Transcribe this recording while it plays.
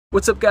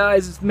What's up,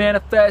 guys? It's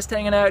Manafest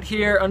hanging out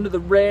here under the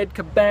red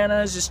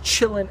cabanas, just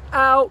chilling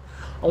out.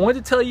 I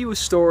wanted to tell you a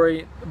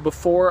story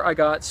before I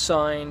got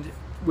signed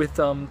with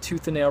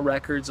Tooth and Nail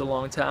Records a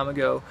long time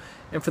ago.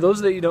 And for those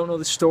of you who don't know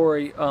the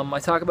story, I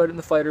talk about it in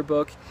the Fighter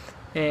book.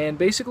 And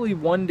basically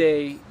one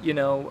day,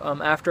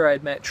 after I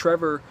had met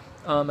Trevor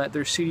at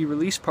their CD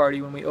release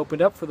party when we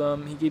opened up for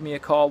them, he gave me a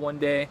call one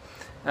day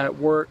at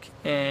work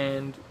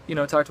and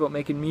talked about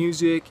making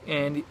music,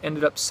 and he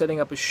ended up setting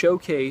up a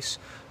showcase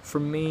for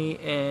me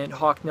and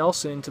Hawk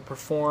Nelson to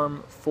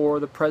perform for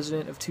the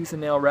president of Tooth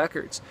and Nail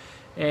Records.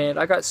 And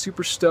I got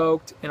super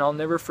stoked, and I'll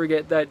never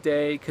forget that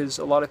day because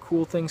a lot of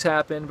cool things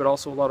happened, but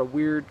also a lot of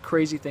weird,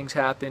 crazy things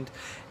happened.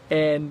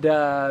 And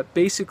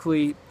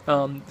basically,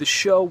 the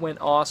show went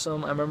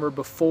awesome. I remember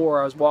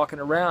before I was walking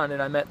around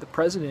and I met the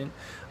president,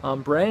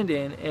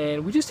 Brandon,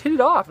 and we just hit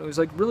it off. It was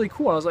like really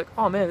cool. I was like,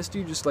 oh man, this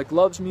dude just like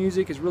loves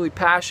music, is really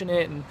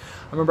passionate. And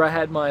I remember I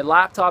had my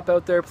laptop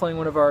out there playing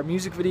one of our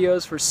music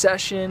videos for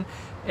session,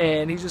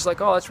 and he's just like,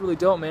 oh, that's really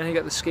dope, man. He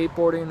got the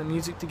skateboarding and the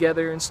music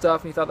together and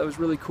stuff, and he thought that was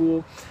really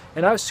cool.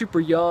 And I was super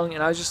young,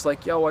 and I was just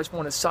like, yo, I just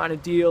want to sign a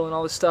deal and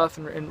all this stuff,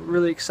 and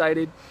really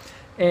excited.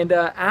 And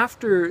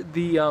after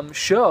the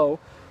show,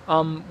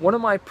 one of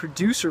my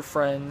producer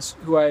friends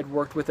who I had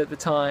worked with at the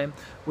time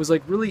was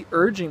like really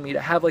urging me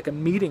to have like a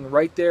meeting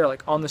right there,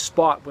 like on the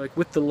spot, like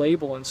with the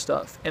label and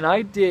stuff. And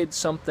I did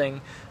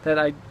something that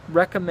I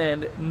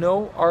recommend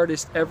no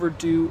artist ever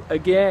do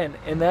again,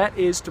 and that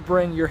is to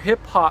bring your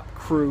hip hop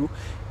crew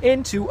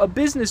into a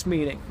business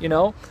meeting.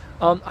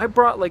 I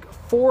brought like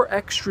 4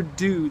 extra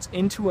dudes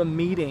into a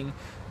meeting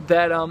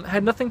that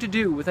had nothing to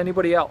do with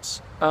anybody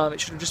else.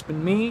 It should have just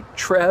been me,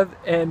 Trev,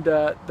 and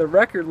the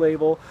record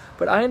label,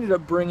 but I ended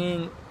up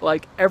bringing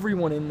like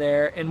everyone in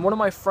there, and one of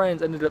my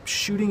friends ended up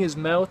shooting his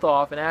mouth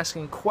off and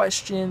asking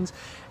questions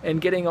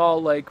and getting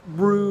all like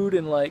rude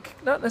and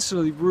like, not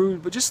necessarily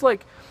rude, but just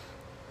like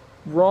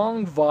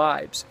wrong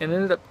vibes, and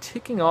ended up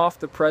ticking off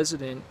the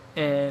president.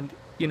 And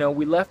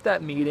we left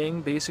that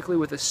meeting basically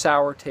with a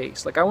sour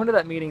taste. Like, I went to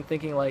that meeting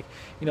thinking like,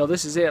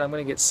 this is it, I'm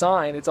going to get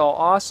signed, it's all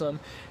awesome.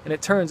 And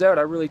it turns out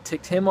I really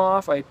ticked him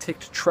off, I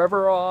ticked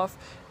Trevor off,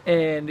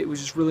 and it was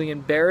just really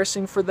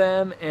embarrassing for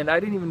them. And I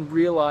didn't even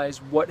realize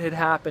what had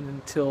happened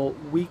until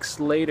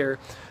weeks later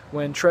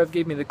when Trev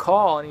gave me the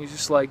call, and he was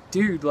just like,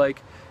 dude,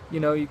 like,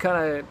 you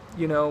kind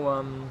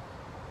of,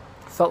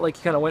 felt like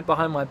he kind of went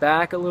behind my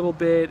back a little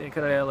bit and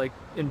kind of like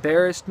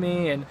embarrassed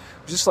me, and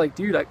was just like,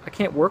 dude, I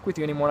can't work with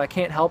you anymore, and I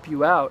can't help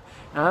you out.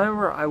 And I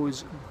remember I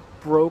was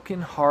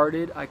broken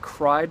hearted, I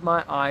cried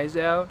my eyes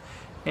out,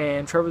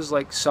 and Trevor was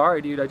like,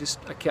 sorry dude, I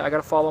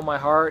gotta follow my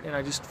heart, and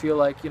I just feel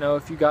like,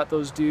 if you got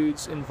those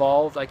dudes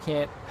involved, I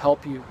can't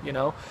help you,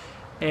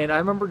 And I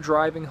remember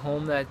driving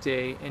home that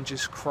day and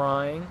just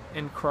crying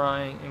and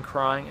crying and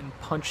crying and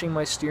punching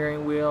my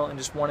steering wheel and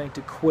just wanting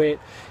to quit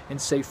and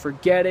say,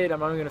 forget it,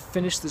 I'm not even going to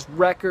finish this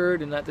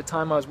record. And at the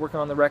time I was working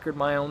on the record,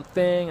 my own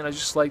thing, and I was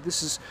just like,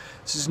 this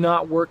is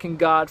not working,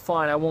 God,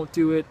 fine, I won't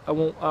do it.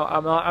 I'm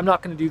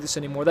not going to do this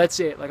anymore. That's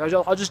it. Like,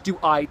 I'll just do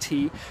IT,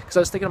 because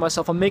I was thinking to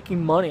myself, I'm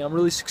making money, I'm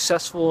really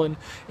successful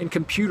in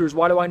computers.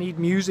 Why do I need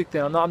music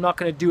then? I'm not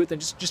going to do it then.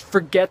 Just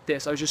forget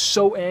this. I was just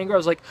so angry. I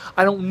was like,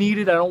 I don't need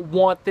it. I don't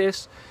want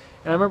this.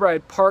 And I remember I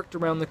had parked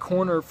around the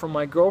corner from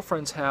my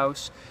girlfriend's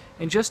house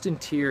and just in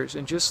tears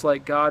and just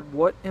like, God,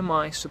 what am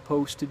I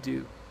supposed to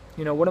do?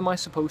 What am I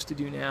supposed to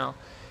do now?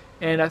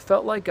 And I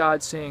felt like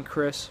God saying,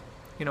 Chris,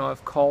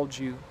 I've called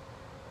you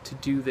to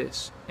do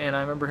this. And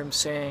I remember him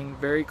saying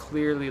very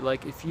clearly,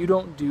 like, if you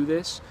don't do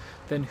this,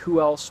 then who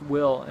else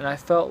will? And I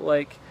felt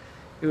like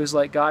it was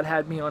like God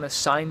had me on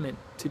assignment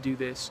to do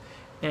this.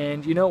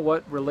 And you know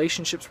what?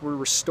 Relationships were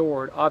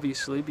restored,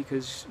 obviously,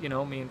 because,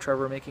 me and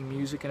Trevor were making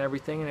music and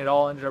everything, and it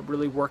all ended up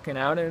really working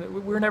out. And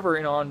we were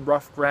never on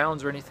rough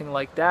grounds or anything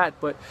like that,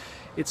 but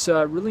it's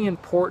really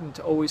important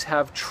to always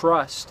have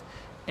trust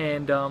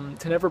and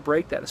to never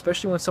break that,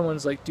 especially when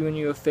someone's like doing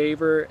you a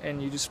favor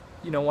and you just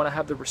want to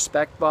have the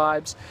respect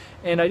vibes.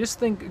 And I just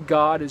think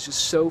God is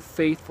just so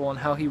faithful in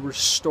how he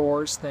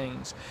restores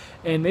things.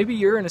 And maybe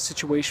you're in a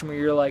situation where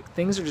you're like,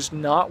 things are just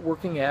not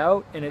working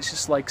out and it's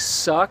just like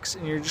sucks,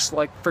 and you're just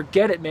like,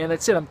 forget it, man,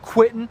 that's it, I'm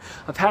quitting,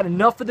 I've had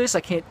enough of this, I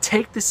can't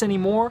take this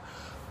anymore.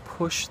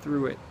 Push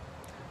through it.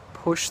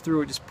 Push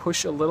through it. Just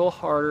push a little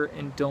harder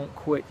and don't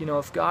quit.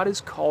 If God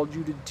has called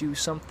you to do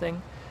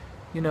something,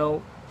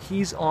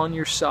 he's on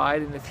your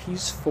side, and if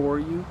he's for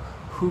you,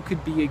 who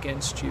could be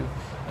against you?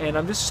 And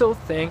I'm just so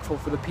thankful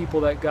for the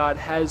people that God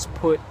has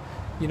put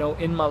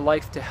in my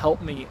life to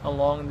help me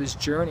along this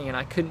journey, and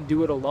I couldn't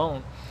do it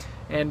alone.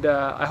 And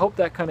I hope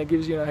that kind of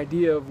gives you an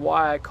idea of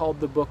why I called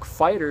the book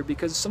Fighter,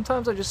 because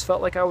sometimes I just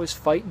felt like I was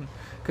fighting,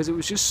 because it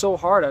was just so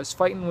hard. I was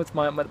fighting with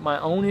my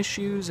own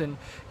issues. And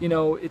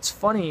it's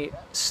funny,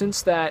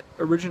 since that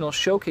original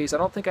showcase, I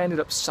don't think I ended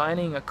up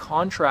signing a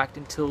contract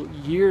until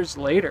years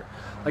later.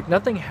 Like,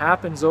 nothing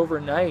happens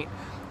overnight.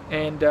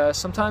 And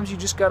sometimes you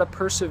just got to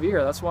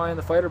persevere. That's why in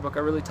the Fighter book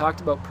I really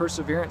talked about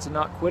perseverance and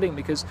not quitting,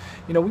 because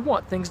we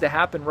want things to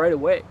happen right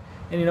away.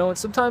 And you know, and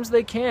sometimes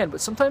they can,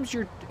 but sometimes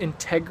your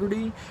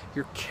integrity,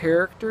 your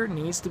character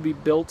needs to be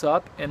built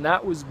up, and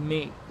that was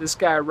me. This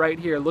guy right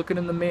here, looking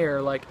in the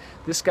mirror, like,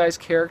 this guy's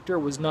character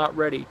was not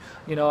ready.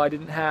 You know, I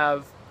didn't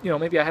have, you know,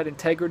 maybe I had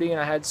integrity and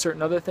I had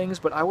certain other things,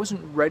 but I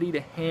wasn't ready to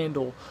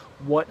handle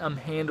what I'm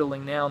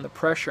handling now and the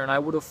pressure, and I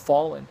would have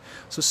fallen.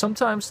 So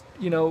sometimes,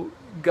 you know,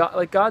 God,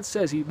 like God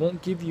says, He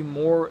won't give you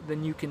more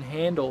than you can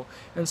handle.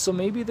 And so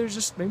maybe you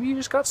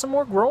just got some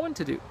more growing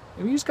to do.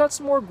 Maybe you just got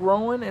some more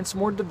growing and some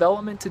more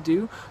development to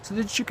do so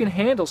that you can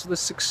handle, so the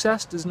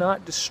success does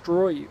not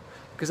destroy you.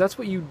 Because that's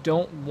what you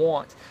don't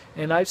want.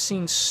 And I've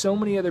seen so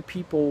many other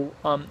people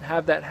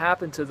have that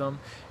happen to them,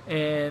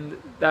 and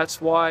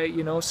that's why,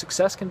 you know,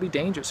 success can be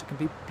dangerous. It can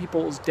be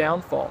people's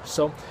downfall.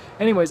 So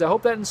anyways, I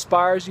hope that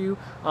inspires you.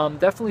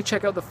 Definitely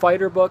check out the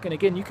Fighter book, and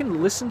again, you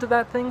can listen to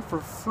that thing for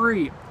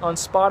free on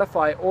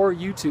Spotify or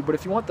YouTube. But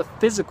if you want the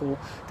physical,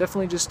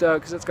 definitely just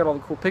because it's got all the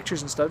cool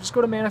pictures and stuff, just go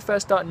to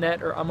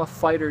manafest.net or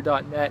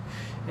imafighter.net,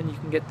 and you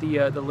can get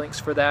the links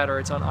for that, or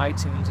it's on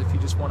iTunes if you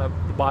just want to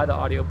buy the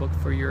audiobook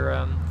for your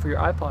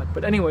iPod.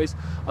 But anyways,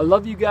 I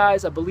love you guys.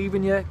 I believe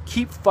in you.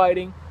 Keep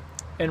fighting.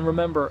 And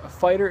remember, a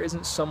fighter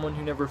isn't someone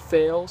who never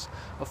fails.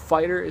 A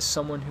fighter is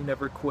someone who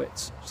never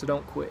quits. So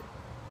don't quit.